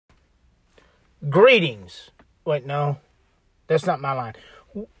Greetings. Wait, no. That's not my line.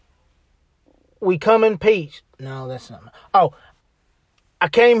 We come in peace. No, that's not my... Oh, I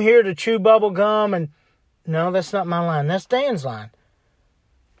came here to chew bubble gum and... No, that's not my line. That's Dan's line.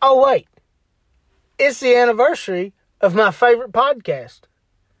 Oh, wait. It's the anniversary of my favorite podcast,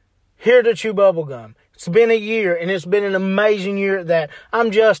 Here to Chew Bubble Gum. It's been a year, and it's been an amazing year at that.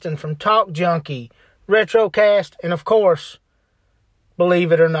 I'm Justin from Talk Junkie, Retrocast, and of course,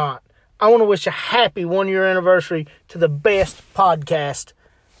 Believe It or Not. I want to wish a happy one-year anniversary to the best podcast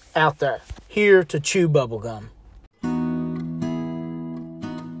out there, Here to Chew Bubble Gum.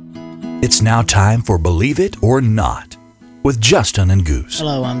 It's now time for Believe It or Not with Justin and Goose.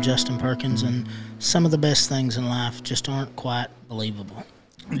 Hello, I'm Justin Perkins, and some of the best things in life just aren't quite believable.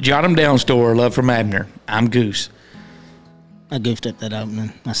 Jot 'em down, store. Love from Abner. I'm Goose. I goofed up that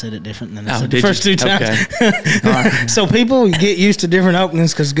opening. I said it different than I Oh, said the did first you? two times. Okay. All right. So people get used to different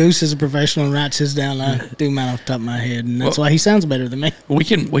openings because Goose is a professional and writes his down. I do mine off the top of my head, and that's why he sounds better than me. We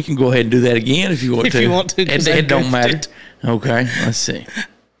can go ahead and do that again if you want If to. you want to, 'cause I It don't goofed matter. it. Okay, let's see.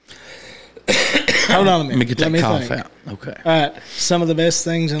 Hold on a minute. Let me get that cough think. out. Okay. All right. Some of the best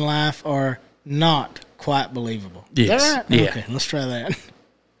things in life are not quite believable. Yes. Is that right? Yeah. Okay, let's try that.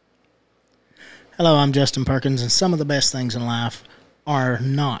 Hello, I'm Justin Perkins, and some of the best things in life are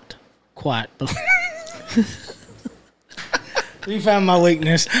not quite believable. You found my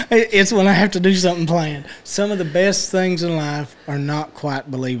weakness. It's when I have to do something planned. Some of the best things in life are not quite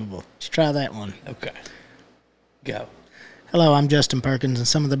believable. Let's try that one. Okay. Go. Hello, I'm Justin Perkins, and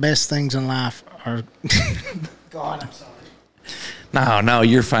some of the best things in life are... God, I'm sorry. No,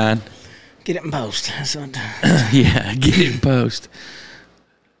 you're fine. Get it in post. That's what... Yeah, get it in post.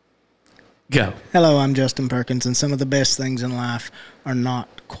 Go. Hello, I'm Justin Perkins, and some of the best things in life are not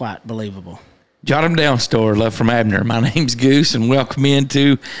quite believable. Jot 'em down, store. Love from Abner. My name's Goose, and welcome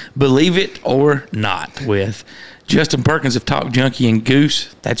into Believe It or Not with Justin Perkins of Talk Junkie and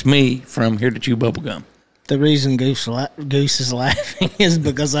Goose. That's me from Here to Chew Bubblegum. The reason Goose is laughing is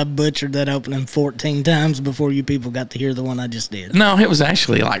because I butchered that opening 14 times before you people got to hear the one I just did. No, it was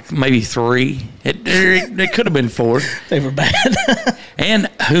actually like maybe 3. It could have been 4. They were bad. And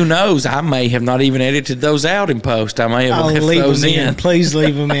who knows? I may have not even edited those out in post. I may have left leave those them in. Please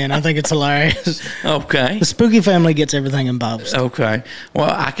leave them in. I think it's hilarious. Okay. The Spooky family gets everything in post. Okay. Well,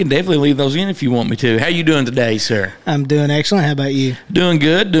 I can definitely leave those in if you want me to. How you doing today, sir? I'm doing excellent. How about you? Doing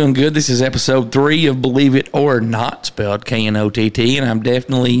good. This is episode 3 of Believe It or Not, spelled K-N-O-T-T, and I'm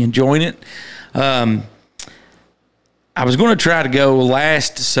definitely enjoying it. I was going to try to go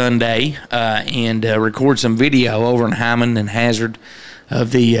last Sunday and record some video over in Hyman and Hazard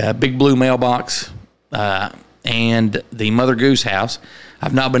of the Big Blue Mailbox and the Mother Goose House.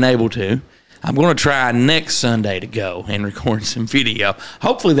 I've not been able to. I'm going to try next Sunday to go and record some video.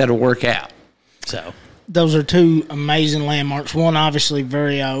 Hopefully that'll work out. So those are two amazing landmarks. One obviously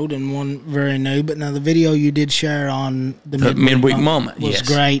very old and one very new. But now the video you did share on the midweek moment was yes.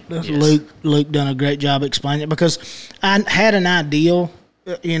 great. Yes. Luke done a great job explaining it because I had an ideal.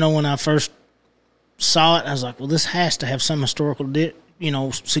 When I first saw it, I was like, well, this has to have some historical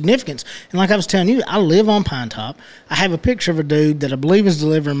significance. And like I was telling you, I live on Pine Top. I have a picture of a dude that I believe is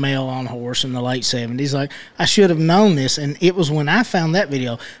delivering mail on a horse in the late 70s. Like, I should have known this. And it was when I found that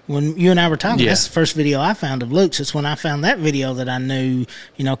video, when you and I were talking, that's the first video I found of Luke's. It's when I found that video that I knew,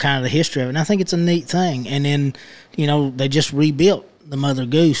 kind of the history of it. And I think it's a neat thing. And then, they just rebuilt the Mother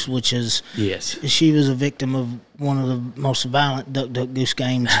Goose, which is, she was a victim of one of the most violent Duck Goose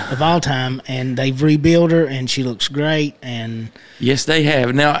games of all time, and they've rebuilt her, and she looks great. And yes, they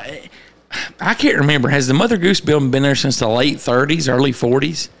have. Now, I can't remember. Has the Mother Goose building been there since the late 30s, early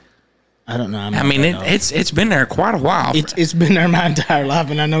 40s? I don't know. It's been there quite a while. It's been there my entire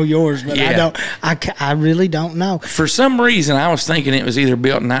life, and I know yours, but I really don't know. For some reason, I was thinking it was either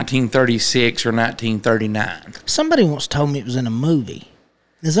built in 1936 or 1939. Somebody once told me it was in a movie.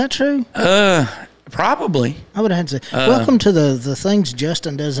 Is that true? Probably. I would have to say, welcome to the Things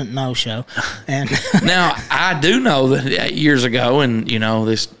Justin Doesn't Know show. And now, I do know that years ago, and,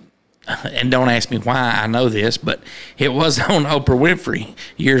 this... And don't ask me why I know this, but it was on Oprah Winfrey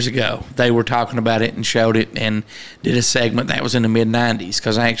years ago. They were talking about it and showed it and did a segment that was in the mid-90s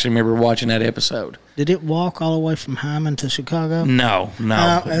because I actually remember watching that episode. Did it walk all the way from Hyman to Chicago? No.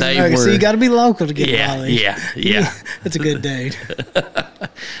 So you got to be local to get all these. Yeah. That's a good dude.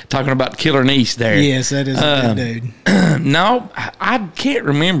 Talking about Killer Niece there. Yes, that is a good dude. No, I can't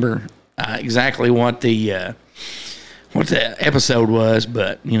remember exactly what the episode was,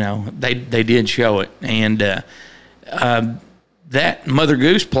 but they did show it, and that Mother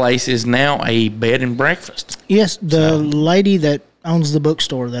Goose place is now a bed and breakfast. Yes, the lady that owns the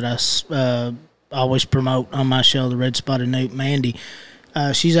bookstore that I always promote on my show, the Red Spotted Newt, Mandy.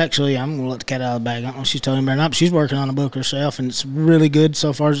 She's actually, I'm going to let the cat out of the bag. I don't know if she's telling me or not, but she's working on a book herself, and it's really good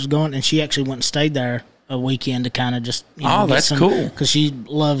so far as it's going. And she actually went and stayed there a weekend to kind of just, that's cool. Because she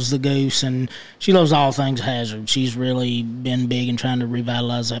loves the goose, and she loves all things Hazard. She's really been big in trying to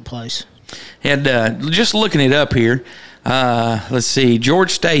revitalize that place. And just looking it up here, let's see.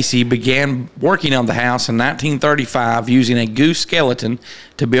 George Stacy began working on the house in 1935 using a goose skeleton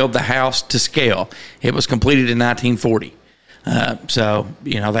to build the house to scale. It was completed in 1940. So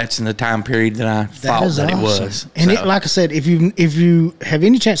that's in the time period that I thought that it was. And so. like I said, if you have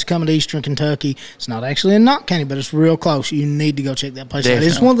any chance to come to Eastern Kentucky, it's not actually in Knott County, but it's real close. You need to go check that place out.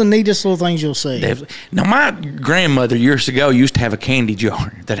 It's one of the neatest little things you'll see. Definitely. Now, my grandmother years ago used to have a candy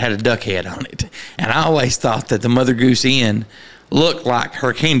jar that had a duck head on it, and I always thought that the Mother Goose Inn looked like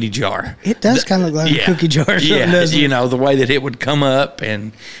her candy jar. It does kind of look like a cookie jar. Doesn't it? The way that it would come up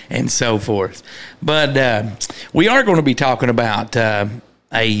and so forth. But we are going to be talking about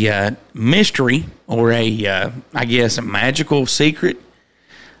a mystery or I guess a magical secret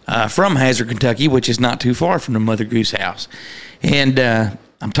from Hazard, Kentucky, which is not too far from the Mother Goose house. And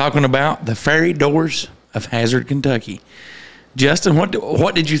I'm talking about the fairy doors of Hazard, Kentucky. Justin,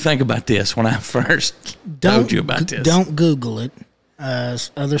 what did you think about this when I first told you about this? Don't Google it.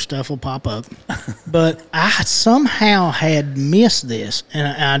 Other stuff will pop up. But I somehow had missed this,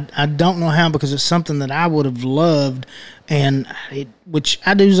 and I don't know how, because it's something that I would have loved, and which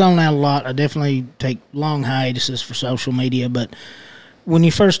I do zone out a lot. I definitely take long hiatuses for social media, but when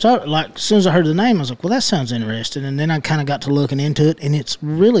you first started, like, as soon as I heard the name, I was like, well, that sounds interesting. And then I kind of got to looking into it, and it's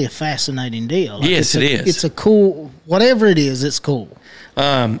really a fascinating deal. Like, yes, it is. It's a cool, whatever it is, it's cool.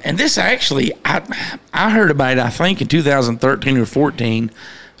 And this actually, I heard about it, I think, in 2013 or 14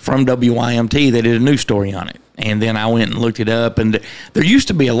 from WYMT. They did a news story on it. And then I went and looked it up, and there used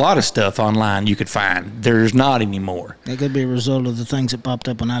to be a lot of stuff online you could find. There's not anymore. That could be a result of the things that popped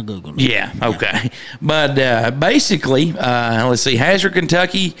up when I Googled it. Yeah, okay. But basically, let's see, Hazard,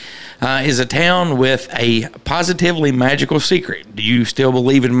 Kentucky is a town with a positively magical secret. Do you still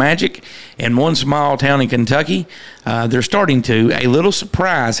believe in magic? In one small town in Kentucky, they're starting to. A little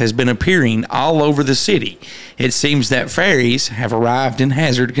surprise has been appearing all over the city. It seems that fairies have arrived in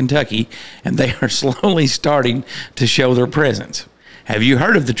Hazard, Kentucky, and they are slowly starting to show their presence. Have you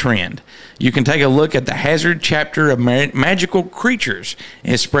heard of the trend? You can take a look at the Hazard chapter of Magical Creatures.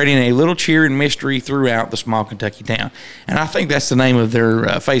 It's spreading a little cheer and mystery throughout the small Kentucky town. And I think that's the name of their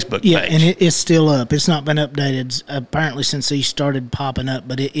Facebook page. Yeah, and it's still up. It's not been updated apparently since these started popping up,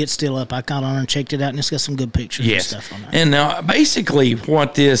 but it's still up. I got on and checked it out, and it's got some good pictures and stuff on there. And basically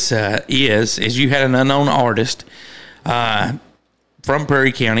what this is you had an unknown artist from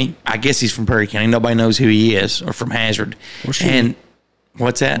Perry County. I guess he's from Perry County. Nobody knows who he is, or from Hazard. Or she. And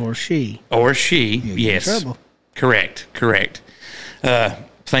what's that? Or she. Or she, yes. In trouble. Correct.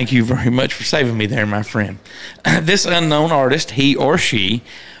 Thank you very much for saving me there, my friend. This unknown artist, he or she,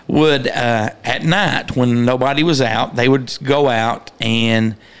 would, at night when nobody was out, they would go out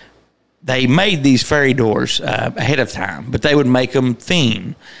and they made these fairy doors ahead of time, but they would make them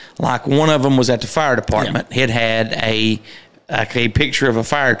theme. Like one of them was at the fire department. Yeah. It had a picture of a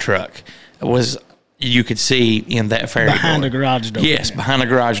fire truck. You could see in that fairy behind door. the garage door. Yes, behind the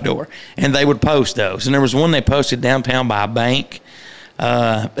garage door. And they would post those. And there was one they posted downtown by a bank.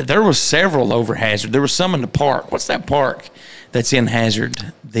 But there was several over Hazard. There was some in the park. What's that park that's in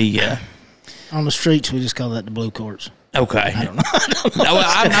Hazard? On the streets, we just call that the blue courts. Okay. I don't know. No,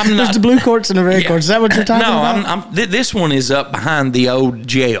 I'm not. There's the blue courts and the red courts. Is that what you're talking about? No, this one is up behind the old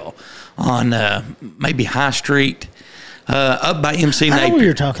jail on maybe High Street. Up by MC Napier. I know what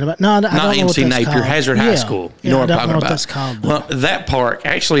you're talking about. No, I don't know MC what that's Napier, called. Hazard High School. You know what I'm talking about? That's called. Well, that park,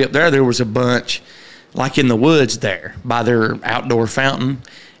 actually up there was a bunch, like in the woods there, by their outdoor fountain,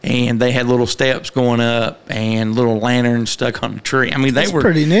 and they had little steps going up and little lanterns stuck on the tree. I mean, they were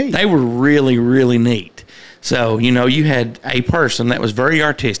pretty neat. They were really, really neat. So, you had a person that was very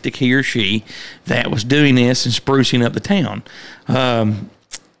artistic, he or she, that was doing this and sprucing up the town.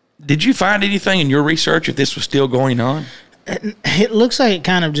 Did you find anything in your research if this was still going on? It looks like it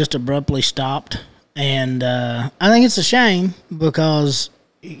kind of just abruptly stopped, and I think it's a shame because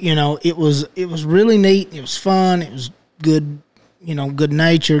it was really neat. It was fun. It was good, good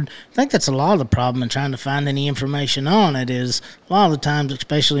natured. I think that's a lot of the problem in trying to find any information on it. Is a lot of the times,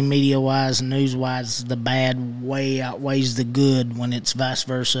 especially media wise and news wise, the bad way outweighs the good when it's vice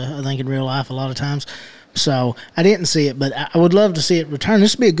versa. I think in real life a lot of times. So I didn't see it, but I would love to see it return.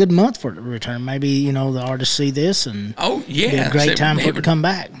 This would be a good month for it to return. Maybe the artists see this and be a great time for it to come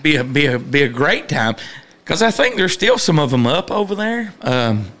back. Be a great time because I think there's still some of them up over there.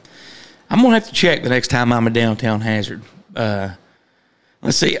 I'm going to have to check the next time I'm in downtown Hazard.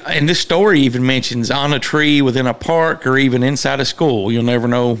 Let's see. And this story even mentions on a tree within a park or even inside a school. You'll never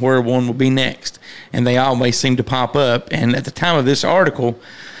know where one will be next. And they always seem to pop up. And at the time of this article,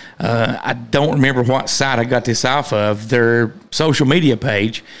 I don't remember what site I got this off of. Their social media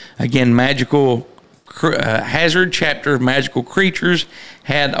page, again, Hazard chapter of Magical Creatures,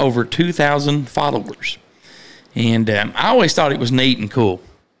 had over 2,000 followers. And I always thought it was neat and cool.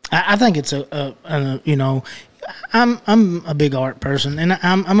 I think it's I'm a big art person, and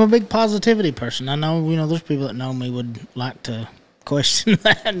I'm a big positivity person. I know, there's people that know me would like to question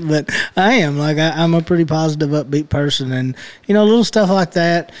that, but I am I'm a pretty positive, upbeat person, and little stuff like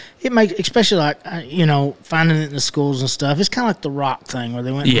that. It makes, especially finding it in the schools and stuff. It's kind of like the rock thing where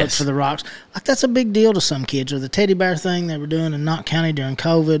they went and looked for the rocks. Like, that's a big deal to some kids. Or the teddy bear thing they were doing in Knott County during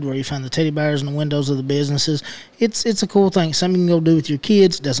COVID, where you find the teddy bears in the windows of the businesses. It's a cool thing. Something you can go do with your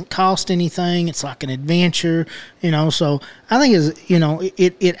kids. It doesn't cost anything. It's like an adventure. So I think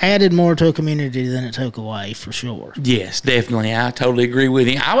it added more to a community than it took away, for sure. Yes, definitely. I totally agree with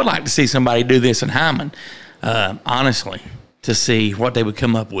you. I would like to see somebody do this in Hyman, honestly, to see what they would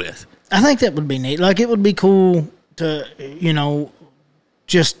come up with. I think that would be neat. Like, it would be cool to,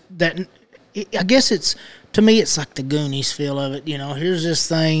 just that. I guess to me, it's like the Goonies feel of it. Here's this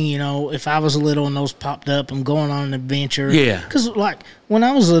thing, if I was little and those popped up, I'm going on an adventure. Yeah. Because, when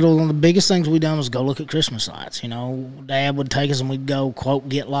I was little, one of the biggest things we done was go look at Christmas lights. Dad would take us and we'd go, quote,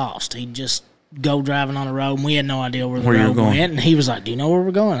 get lost. He'd just go driving on the road, and we had no idea where the road went. And he was like, "Do you know where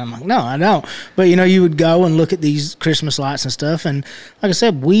we're going?" I'm like, "No, I don't." But you would go and look at these Christmas lights and stuff. And like I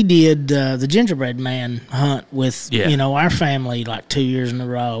said, we did the gingerbread man hunt with our family 2 years in a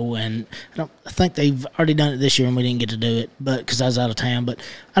row. And I think they've already done it this year, and we didn't get to do it, but because I was out of town. But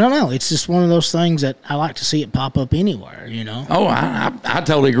I don't know. It's just one of those things that I like to see it pop up anywhere. Oh, I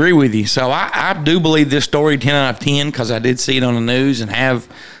totally agree with you. So I do believe this story 10 out of 10 because I did see it on the news and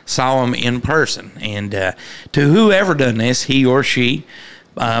saw him in person. And to whoever done this, he or she,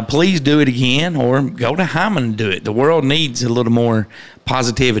 please do it again, or go to Hyman and do it. The world needs a little more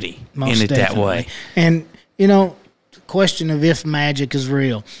positivity in it that way. And the question of if magic is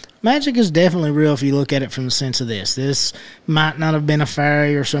real. Magic is definitely real if you look at it from the sense of this. This might not have been a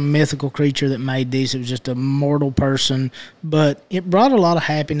fairy or some mythical creature that made these. It was just a mortal person. But it brought a lot of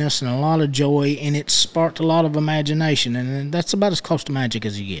happiness and a lot of joy, and it sparked a lot of imagination. And that's about as close to magic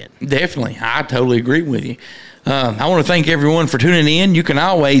as you get. Definitely. I totally agree with you. I want to thank everyone for tuning in. You can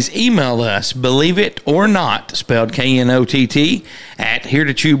always email us, believe it or not, spelled KNOTT, at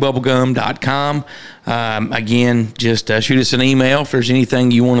heretochewbubblegum.com. Again, just shoot us an email if there's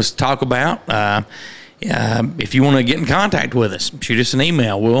anything you want us to talk about. If you want to get in contact with us, shoot us an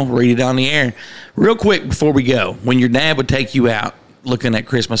email. We'll read it on the air. Real quick before we go, when your dad would take you out looking at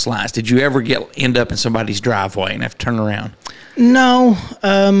Christmas lights, did you ever end up in somebody's driveway and have to turn around? No,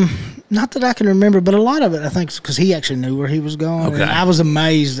 not that I can remember, but a lot of it, I think, is because he actually knew where he was going. Okay. And I was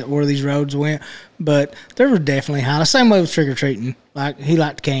amazed at where these roads went, but there were definitely highlights. Same way with trick-or-treating. He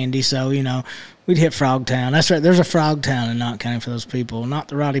liked candy, so, we'd hit Frogtown. That's right. There's a Frogtown in Knott County for those people. Not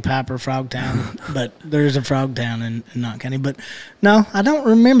the Roddy Piper Frogtown, but there's a Frogtown in Knott County. But, no, I don't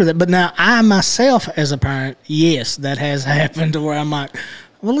remember that. But now, I myself, as a parent, yes, that has happened to where I'm like,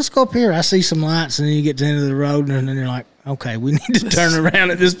 well, let's go up here. I see some lights, and then you get to the end of the road, and then you're like, okay, we need to turn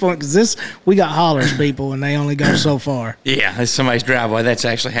around at this point because we got hollers, people, and they only go so far. Yeah, it's somebody's driveway. That's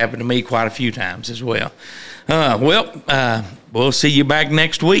actually happened to me quite a few times as well. We'll see you back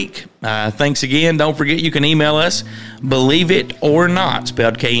next week. Thanks again. Don't forget you can email us, believe it or not,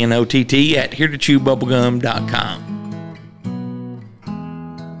 spelled KNOTT, at heretochewbubblegum.com.